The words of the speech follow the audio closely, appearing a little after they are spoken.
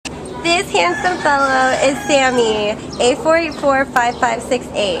This handsome fellow is Sammy,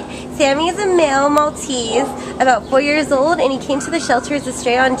 A4845568. Sammy is a male Maltese, about 4 years old, and he came to the shelter as a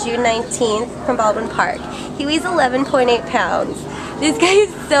stray on June 19th from Baldwin Park. He weighs 11.8 pounds. This guy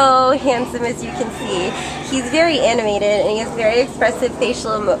is so handsome, as you can see. He's very animated and he has very expressive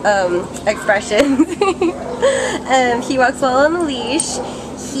facial expressions. He walks well on the leash.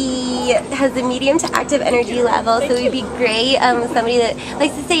 He has a medium to active energy level, so he'd be great somebody that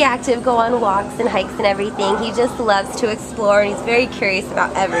likes to stay active, go on walks and hikes and everything. He just loves to explore and he's very curious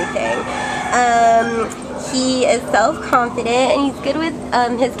about everything. He is self-confident and he's good with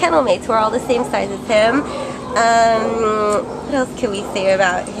his kennel mates who are all the same size as him. What else can we say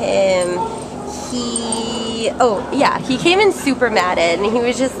about him? He came in super matted and he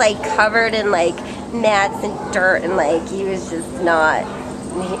was just like covered in like mats and dirt and like he was just not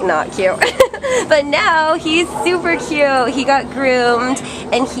cute. But now he's super cute. He got groomed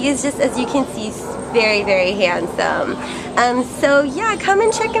and he is just, as you can see, very, very handsome. So yeah, come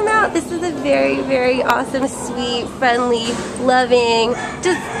and check him out. This is a very, very awesome, sweet, friendly, loving,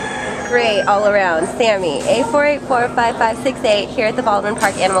 just great all around Sammy, A4845568 here at the Baldwin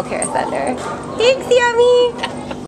Park Animal Care Center. Thanks, Sammy!